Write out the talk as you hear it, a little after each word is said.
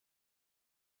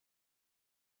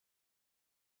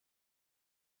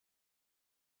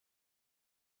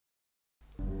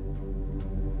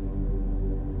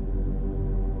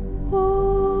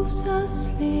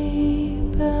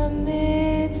asleep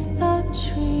amidst the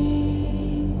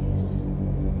trees,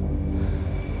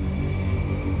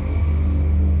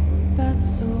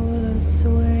 bats all are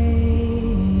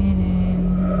swaying in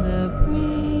the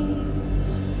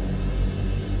breeze.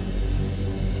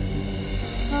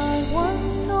 I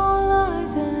once saw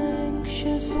eyes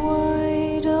anxious,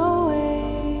 wide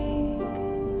awake,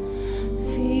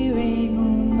 fearing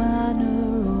all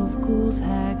manner of ghouls,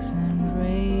 hags and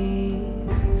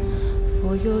wraiths.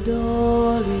 For your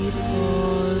dolly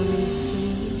poorly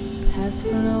sleep has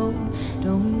flown,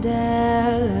 don't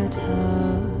dare let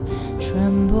her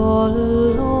tremble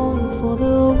alone. For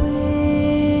the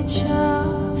witcher,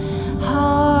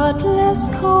 heartless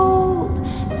cold,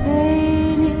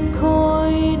 paid in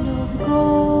coin of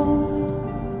gold.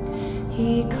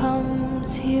 He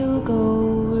comes, he'll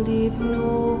go, leave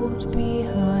naught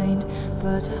behind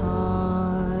but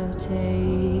heartache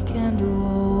and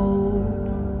woe.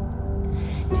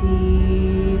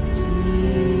 Deep,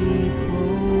 deep woe.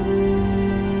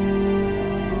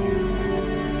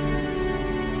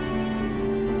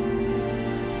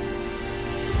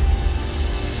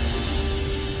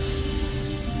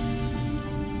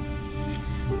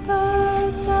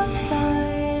 Birds are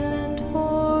silent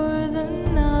for the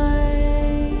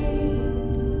night,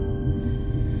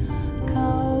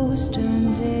 cows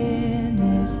turned in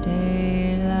as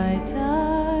daylight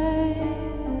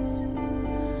dies.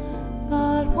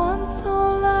 But one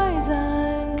soul lies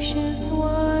anxious,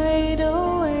 wide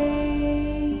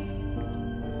awake,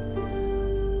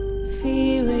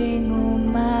 fearing all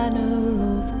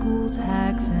manner of ghouls,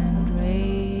 hags and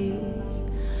wraiths.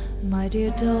 My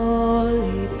dear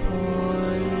dolly,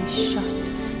 poorly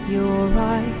shut your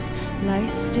eyes, lie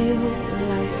still,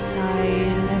 lie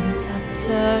silent,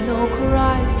 utter no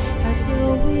cries, as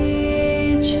the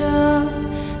witcher,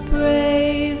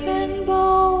 brave and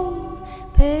bold,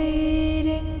 paid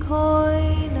in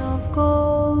coin of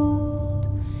gold.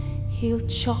 He'll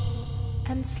chop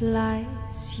and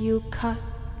slice, you cut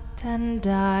and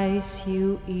dice,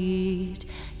 you eat,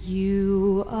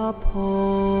 you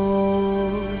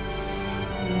uphold.